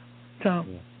 Tom,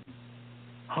 yeah.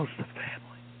 How's the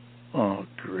family? Oh,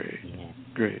 great, Yeah.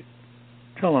 great.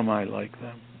 Tell them I like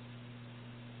them.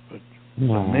 But the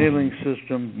mailing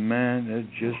system, man, it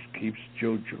just keeps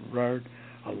Joe Girard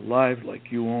alive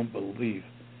like you won't believe.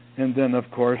 And then, of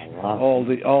course, all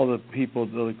the people,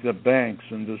 the banks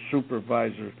and the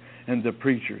supervisors and the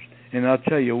preachers. And I'll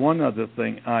tell you one other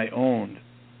thing. I owned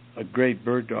a great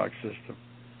bird dog system.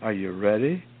 Are you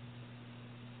ready?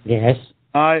 Yes.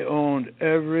 I owned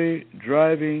every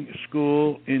driving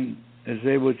school in, as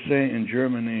they would say in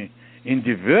Germany, in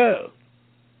die Welt.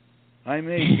 I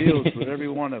made deals with every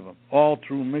one of them, all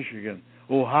through Michigan,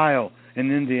 Ohio,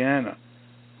 and Indiana.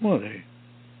 Well,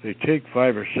 they take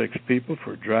 5 or 6 people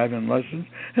for driving lessons,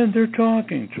 and they're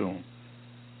talking to them.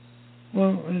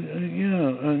 Well,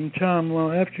 yeah, and Tom,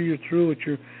 well, after you're through with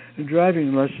your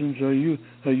driving lessons, are you?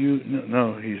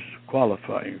 No, he's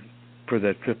qualifying for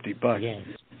that $50. Yes.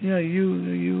 Yeah,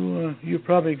 you're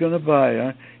probably going to buy,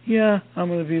 huh? Yeah, I'm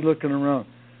going to be looking around.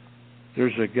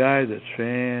 There's a guy that's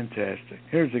fantastic.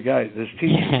 Here's a guy, this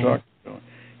teacher talking to him.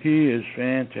 He is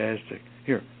fantastic.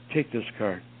 Here, take this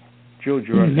card. Joe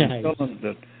Girard. Nice. Tell him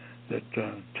that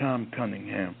Tom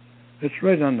Cunningham. It's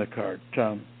right on the card,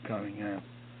 Tom Cunningham.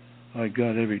 I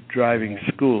got every driving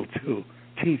school, too.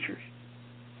 Teachers.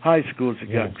 High schools, I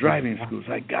got driving schools.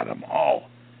 I got them all.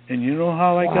 And you know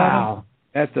how I got them?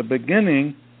 At the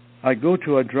beginning, I go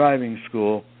to a driving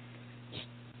school,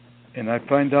 and I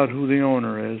find out who the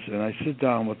owner is, and I sit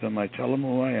down with them. I tell them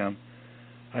who I am.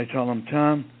 I tell them,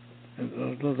 Tom,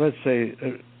 let's say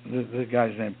the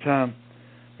guy's name, Tom,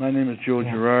 my name is Joe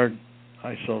Girard.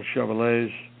 I sell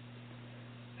Chevrolets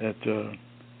at,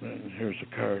 here's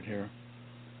a card here.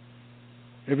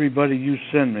 Everybody you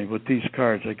send me with these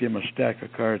cards, I give them a stack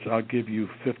of cards, I'll give you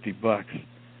 $50.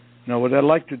 Now, what I'd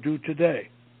like to do today,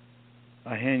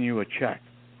 I hand you a check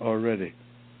already.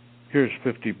 Here's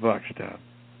 $50, Tom.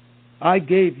 I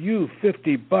gave you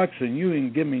 $50 and you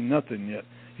didn't give me nothing yet.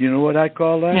 You know what I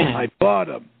call that? I bought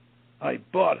them.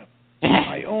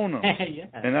 I own them. Yeah.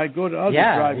 And I go to other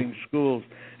driving schools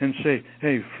and say,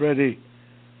 hey, Freddie,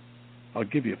 I'll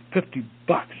give you $50.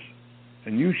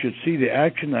 And you should see the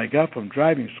action I got from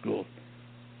driving school.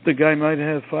 The guy might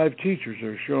have 5 teachers that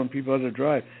are showing people how to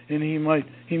drive, and he might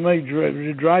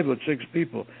drive with 6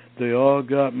 people. They all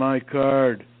got my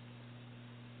card.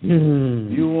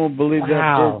 You won't believe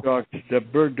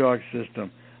that bird dog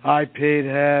system. I paid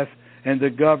half, and the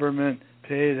government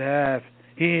paid half.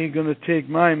 He ain't going to take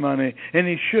my money, and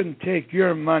he shouldn't take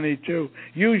your money too.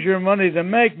 Use your money to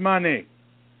make money.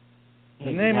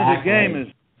 The name of the game is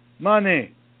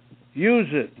money. Use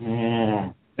it.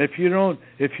 Yeah. If you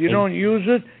don't use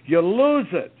it, you lose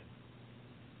it.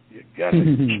 You got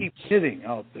to keep hitting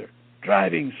out there.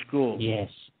 Driving school. Yes.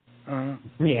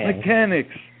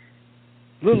 Mechanics.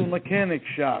 Little mechanic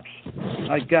shops.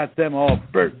 I got them all.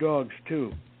 Bird dogs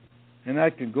too. And I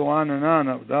can go on and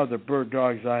on with other bird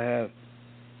dogs I have.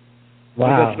 Wow.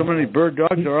 I got so many bird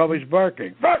dogs, they're always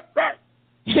barking. Bark, bark.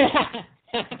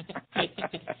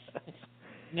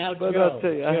 Now, but Joe, I'll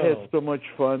tell you, I had so much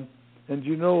fun. And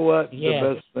you know what?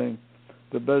 Yes.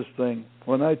 The best thing,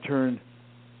 when I turned,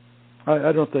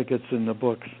 I don't think it's in the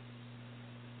books.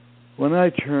 When I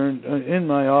turned, in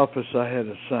my office I had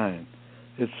a sign.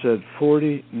 It said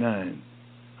 49.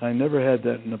 I never had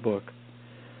that in the book.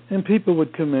 And people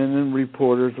would come in, and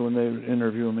reporters, when they would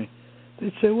interview me,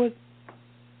 they'd say, what's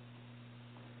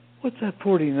that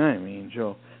 49 mean,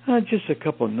 Joe? Just a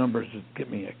couple of numbers that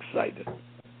get me excited.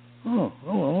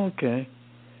 Oh, okay.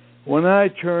 When I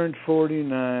turned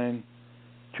 49,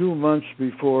 2 months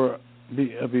before I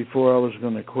was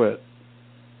going to quit,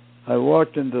 I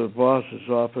walked into the boss's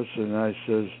office and I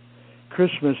says,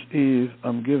 Christmas Eve,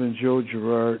 I'm giving Joe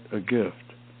Girard a gift.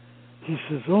 He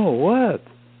says, oh, what?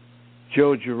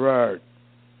 Joe Girard,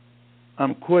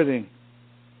 I'm quitting.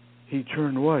 He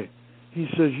turned white. He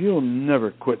says, you'll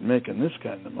never quit making this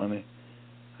kind of money.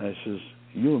 I says,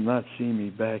 you'll not see me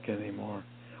back anymore.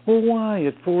 Well, why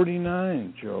at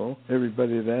 49, Joe?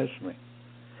 Everybody had asked me.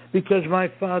 Because my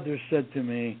father said to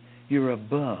me, you're a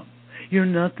bum. You're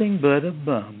nothing but a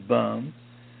bum.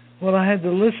 Well, I had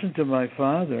to listen to my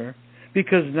father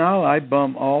because now I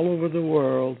bum all over the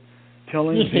world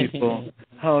telling people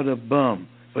how to bum.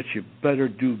 but you better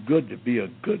do good to be a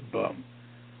good bum.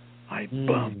 I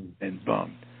bummed and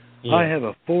bummed. Yeah. I have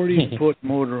a 40-foot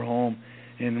motorhome,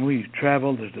 and we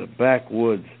travel to the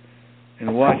backwoods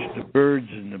and watch the birds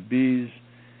and the bees,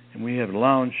 and we have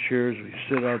lounge chairs. We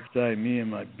sit outside, me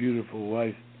and my beautiful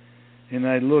wife, and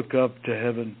I look up to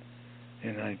heaven,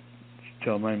 and I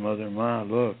tell my mother, Ma,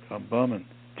 look, I'm bumming.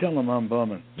 Tell him I'm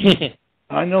bumming.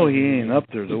 I know he ain't up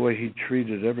there the way he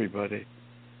treated everybody.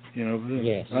 You know,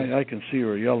 yes. I can see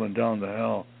her yelling down the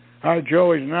hell. Our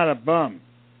Joey's not a bum.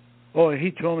 Oh,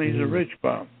 he told me he's a rich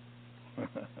bum.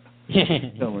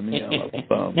 Telling me I'm a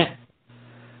bum.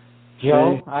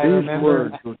 Joe, I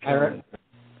remember.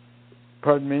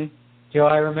 Pardon me? Joe,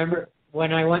 I remember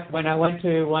when I went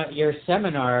to your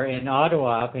seminar in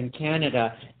Ottawa, up in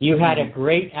Canada. You had a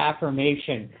great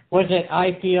affirmation. Was it?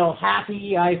 I feel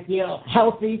happy. I feel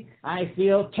healthy. I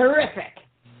feel terrific.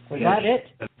 Was that it?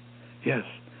 Yes.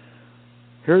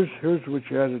 Here's what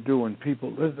you had to do when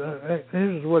people.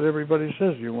 Here's what everybody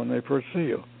says to you when they first see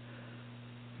you.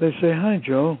 They say, "Hi,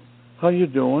 Joe. How you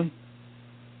doing?"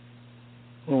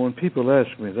 Well, when people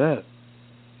ask me that,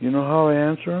 you know how I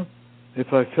answer them?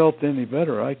 If I felt any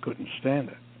better, I couldn't stand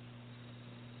it.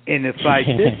 And if I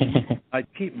didn't, I'd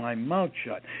keep my mouth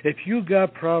shut. If you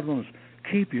got problems,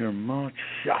 keep your mouth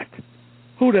shut.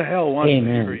 Who the hell wants to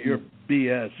hear your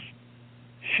BS?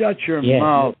 Shut your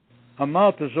mouth. A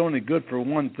mouth is only good for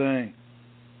one thing.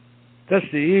 That's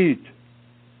to eat.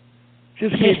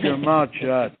 Just keep your mouth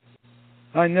shut.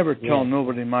 I never tell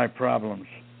nobody my problems.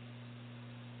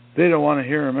 They don't want to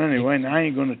hear them anyway, and I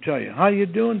ain't going to tell you. How you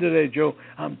doing today, Joe?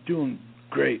 I'm doing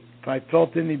great. If I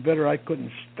felt any better, I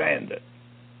couldn't stand it.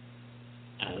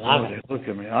 I love it. Look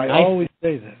at me. I always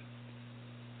say that.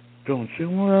 Don't say,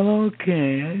 well,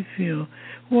 okay, I feel,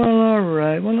 well, all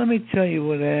right. Well, let me tell you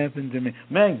what happened to me.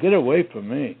 Man, get away from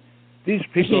me. These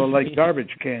people are like garbage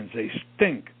cans. They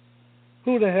stink.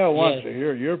 Who the hell wants to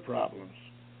hear your problems?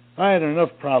 I had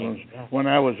enough problems when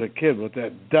I was a kid with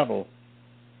that devil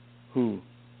who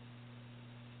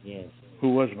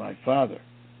was my father.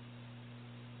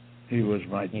 He was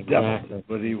my devil,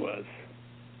 but he was.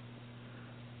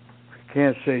 I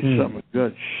can't say something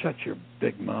good. Shut your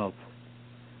big mouth.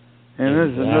 And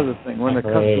there's another thing. When the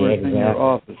customer is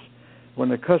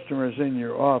in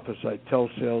your office, I tell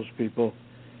salespeople,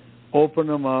 open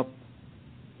them up,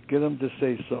 get them to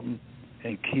say something,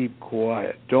 and keep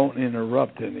quiet. Don't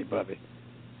interrupt anybody.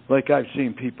 Like I've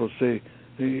seen people say,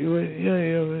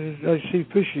 I see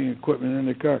fishing equipment in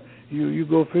the car. You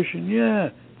go fishing? Yeah.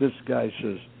 This guy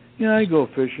says, yeah, I go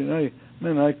fishing. I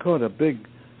caught a big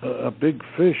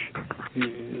fish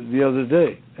the other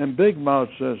day. And Big Mouth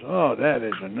says, oh, that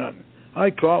isn't nothing. I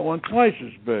caught one twice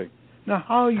as big. Now,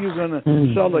 how are you going to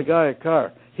sell the guy a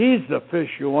car? He's the fish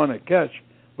you want to catch,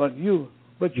 but you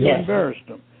embarrassed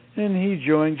him. And he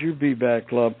joined your be-back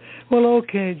club. Well,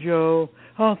 okay, Joe,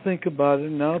 I'll think about it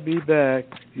and I'll be back.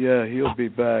 Yeah, he'll be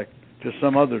back to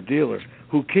some other dealer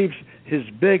who keeps his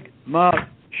big mouth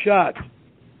shut.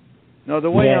 Now, the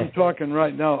way I'm talking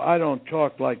right now, I don't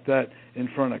talk like that in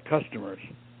front of customers.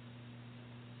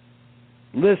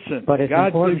 Listen,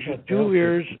 God gives you 2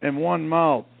 ears and 1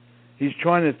 mouth. He's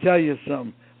trying to tell you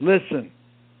something. Listen.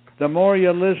 The more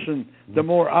you listen, the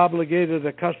more obligated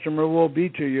a customer will be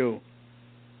to you.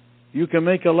 You can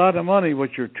make a lot of money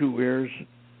with your 2 ears.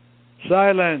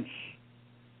 Silence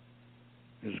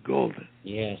is golden.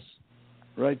 Yes.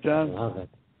 Right, Tom? I love it.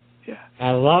 Yeah.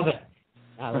 I love it.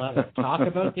 Talk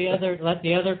about the other. Let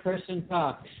the other person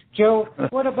talk. Joe,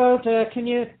 what about? Can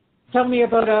you tell me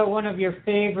about one of your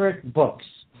favorite books,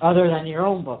 other than your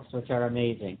own books, which are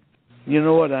amazing? You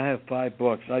know what? I have 5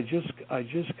 books. I just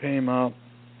came out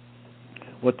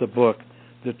with the book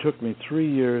that took me 3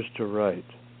 years to write.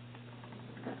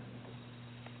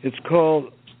 It's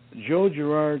called Joe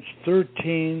Girard's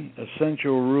 13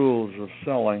 Essential Rules of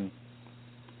Selling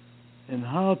and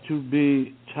How to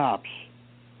Be Tops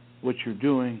what you're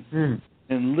doing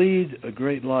and lead a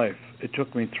great life. It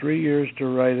took me 3 years to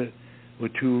write it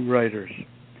with 2 writers.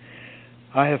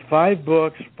 I have 5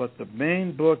 books, but the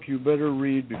main book you better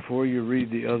read before you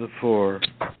read the other 4.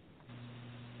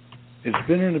 It's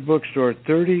been in the bookstore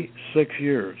 36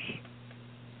 years.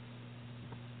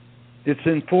 It's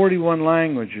in 41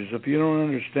 languages. If you don't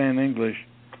understand English,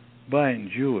 buy it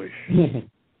in Jewish.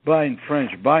 Buy it in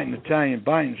French. Buy it in Italian.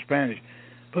 Buy it in Spanish.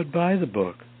 But buy the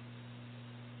book.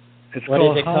 What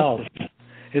is it called?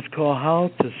 It's called How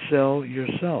to Sell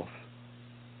Yourself.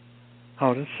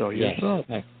 How to Sell Yourself.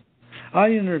 Yes.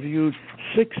 I interviewed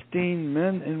 16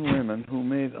 men and women who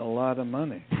made a lot of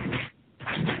money.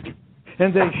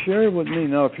 And they shared with me,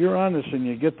 now if you're honest and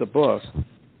you get the book,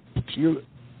 you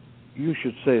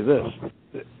should say this.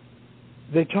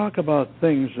 they talk about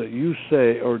things that you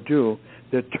say or do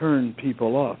that turn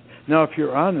people off. Now, if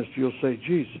you're honest, you'll say,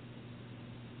 geez,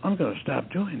 I'm going to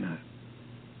stop doing that.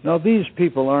 Now, these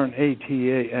people aren't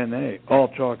ATANA, all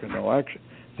talk and no action.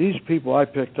 These people I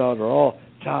picked out are all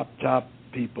top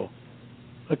people.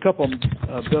 A couple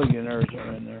billionaires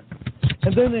are in there.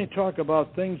 And then they talk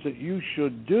about things that you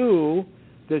should do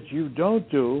that you don't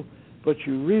do, but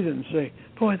you read it and say,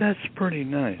 boy, that's pretty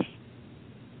nice.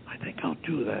 I think I'll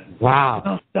do that. Wow.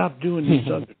 I'll stop doing these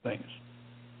other things.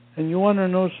 And you want to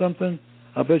know something?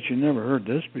 I bet you never heard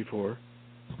this before.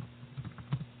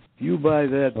 You buy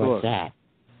that book. What's that?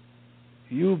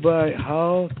 You buy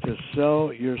How to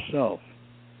Sell Yourself.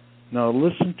 Now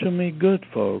listen to me good,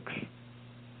 folks.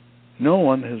 No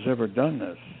one has ever done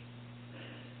this.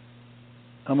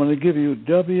 I'm going to give you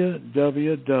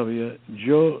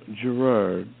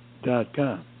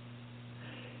www.joegirard.com.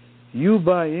 You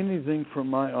buy anything from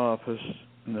my office,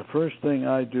 and the first thing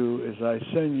I do is I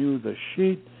send you the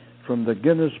sheet from the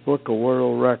Guinness Book of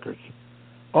World Records,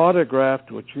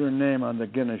 autographed with your name on the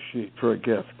Guinness sheet for a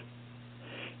gift.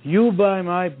 You buy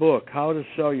my book, How to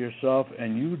Sell Yourself,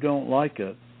 and you don't like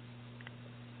it.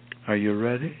 Are you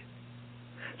ready?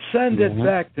 Send it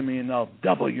back to me, and I'll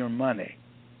double your money.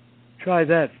 Try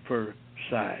that for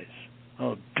size.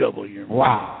 I'll double your money.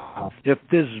 Wow. If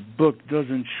this book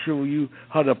doesn't show you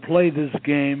how to play this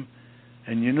game,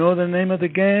 and you know the name of the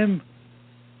game,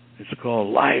 it's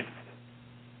called life.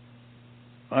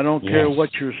 I don't care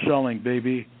what you're selling,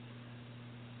 baby.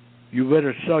 You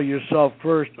better sell yourself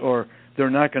first, or they're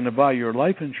not going to buy your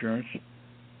life insurance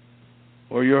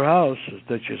or your house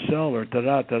that you sell, or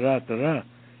da-da-da-da-da-da.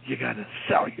 You got to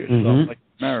sell yourself like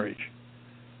marriage.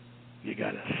 You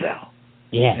got to sell.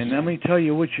 Yes. And let me tell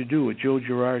you what you do with Joe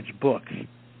Girard's books.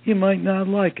 You might not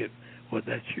like it. Well,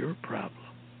 that's your problem.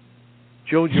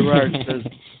 Joe Girard says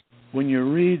when you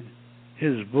read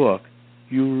his book,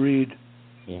 you read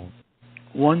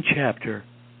one chapter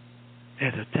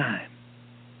at a time.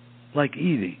 Like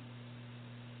eating.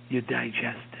 You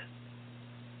digest it.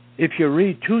 If you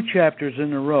read 2 chapters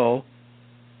in a row,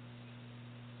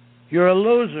 you're a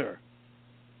loser.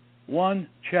 1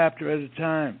 chapter at a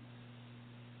time.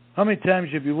 How many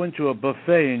times have you went to a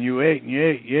buffet and you ate and you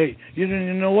ate, you ate? You didn't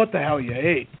even know what the hell you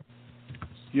ate.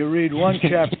 You read 1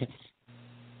 chapter.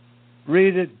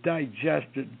 Read it, digest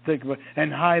it, think about it,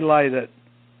 and highlight it.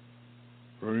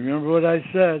 Remember what I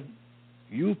said.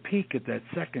 You peek at that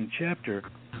 2nd chapter,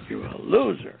 you're a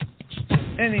loser.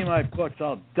 Any of my books,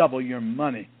 I'll double your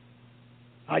money.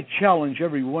 I challenge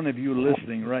every one of you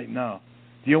listening right now.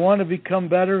 Do you want to become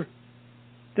better?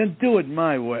 Then do it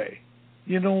my way.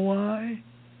 You know why?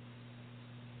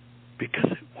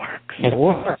 Because it works. It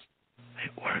works.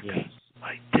 It works. Yes.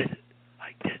 I did it.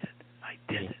 I did it. I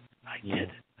did it. I did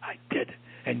it. I did it.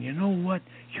 And you know what?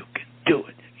 You can do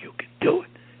it. You can do it.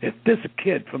 If this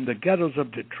kid from the ghettos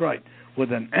of Detroit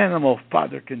with an animal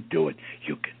father can do it,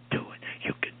 you can do it.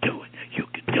 You can do it. You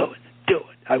can do it. Do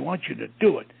it. I want you to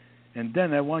do it. And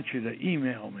then I want you to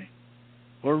email me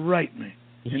or write me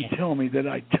and tell me that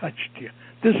I touched you.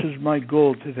 This is my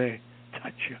goal today.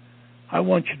 Touch you. I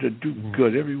want you to do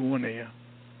good, every one of you.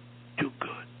 Do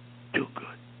good. Do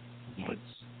good. But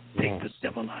take the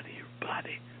devil out of your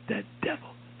body. That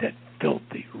devil. That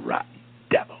filthy, rotten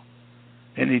devil.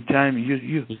 Anytime you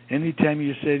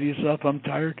say to yourself, I'm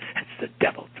tired, it's the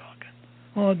devil talking.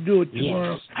 Oh, I'll do it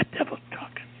tomorrow. A devil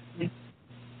talking.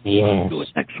 I'll do it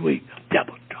next week.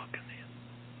 Devil talking to you.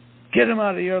 Get him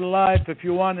out of your life if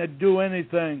you want to do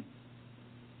anything.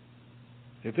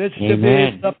 If it's to be,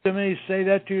 it's up to me. Say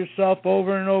that to yourself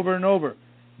over and over and over.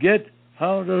 Get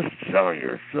how to sell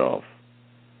yourself.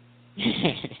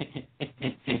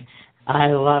 I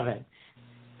love it.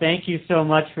 Thank you so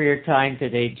much for your time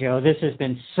today, Joe. This has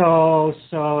been so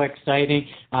exciting.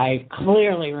 I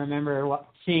clearly remember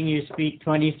seeing you speak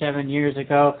 27 years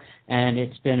ago, and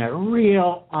it's been a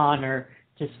real honor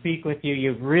to speak with you.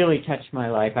 You've really touched my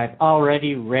life. I've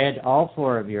already read all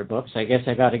 4 of your books. I guess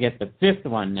I got to get the 5th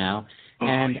one now.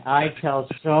 And I tell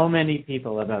so many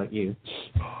people about you.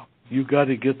 You got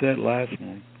to get that last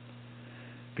one.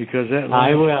 Because that last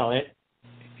I will.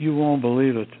 You won't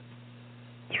believe it.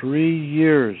 3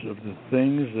 years of the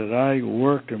things that I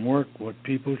work what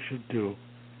people should do.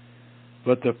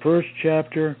 But the first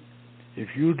chapter,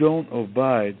 if you don't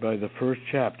abide by the first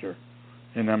chapter,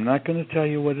 and I'm not going to tell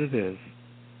you what it is.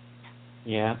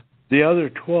 Yeah. The other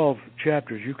 12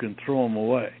 chapters, you can throw them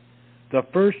away. The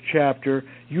first chapter,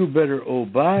 you better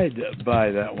abide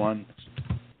by that one,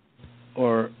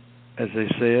 or, as they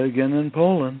say again in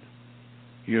Poland,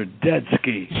 you're dead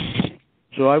ski.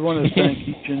 So I want to thank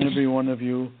each and every one of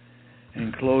you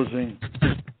in closing.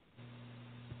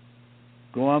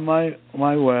 Go on my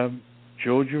web,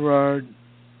 joegirard.com,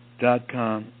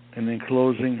 and in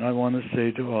closing, I want to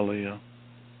say to all of you,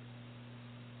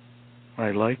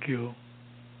 I like you.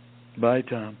 Bye,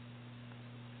 Tom.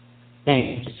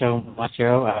 Thank you so much,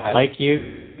 Joe. I like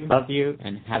you, love you,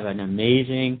 and have an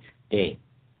amazing day.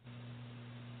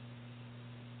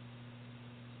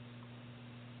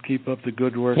 Keep up the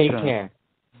good work, Take Tom. care.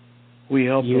 We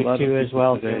helped You a lot too of as people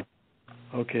well, today.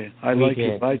 Joe. Okay, I We like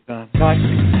did. you. Bye, Tom. God,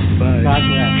 Bye. God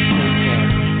bless. Take care.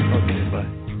 Okay, bye.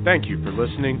 Thank you for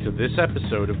listening to this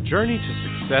episode of Journey to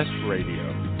Success Radio.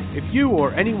 If you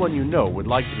or anyone you know would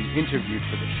like to be interviewed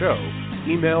for the show,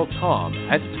 email Tom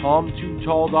at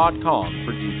tom2tall.com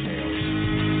for details.